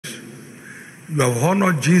You have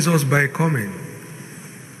honored Jesus by coming.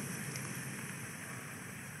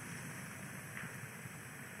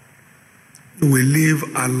 You will live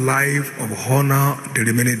a life of honor the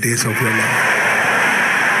remaining days of your life.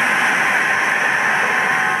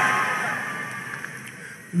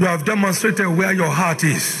 You have demonstrated where your heart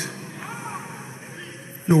is.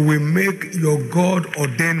 You will make your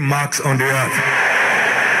God-ordained marks on the earth.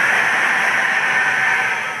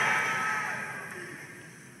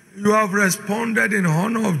 You have responded in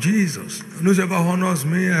honor of Jesus. And whosoever honors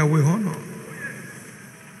me, I will honor.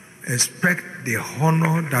 Expect the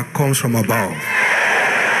honor that comes from above.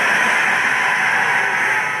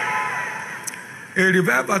 A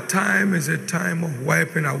revival time is a time of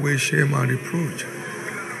wiping away shame and reproach.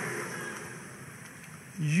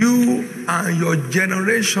 You and your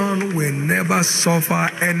generation will never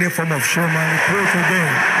suffer any form of shame and reproach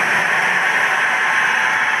again.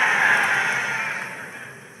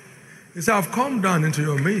 He said, I've come down into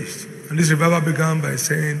your midst. And this revival began by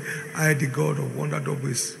saying, I, the God of wonder,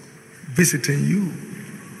 is visiting you.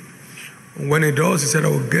 And when it does, he said, I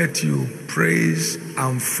will get you praise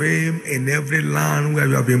and fame in every land where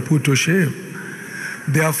you have been put to shame.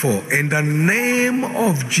 Therefore, in the name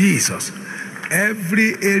of Jesus,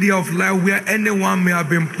 every area of life where anyone may have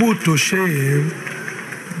been put to shame,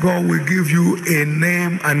 God will give you a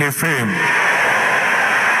name and a fame.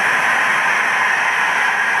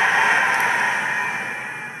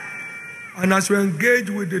 And as you engage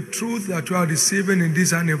with the truth that you are receiving in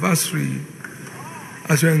this anniversary,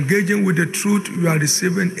 as you're engaging with the truth you are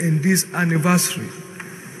receiving in this anniversary,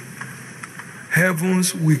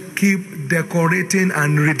 heavens will keep decorating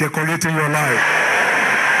and redecorating your life.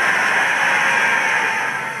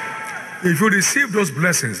 If you receive those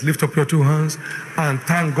blessings, lift up your two hands and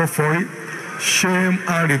thank God for it. Shame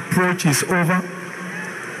and reproach is over.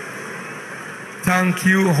 Thank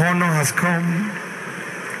you, honor has come.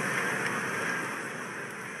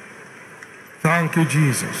 Thank you,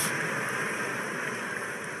 Jesus.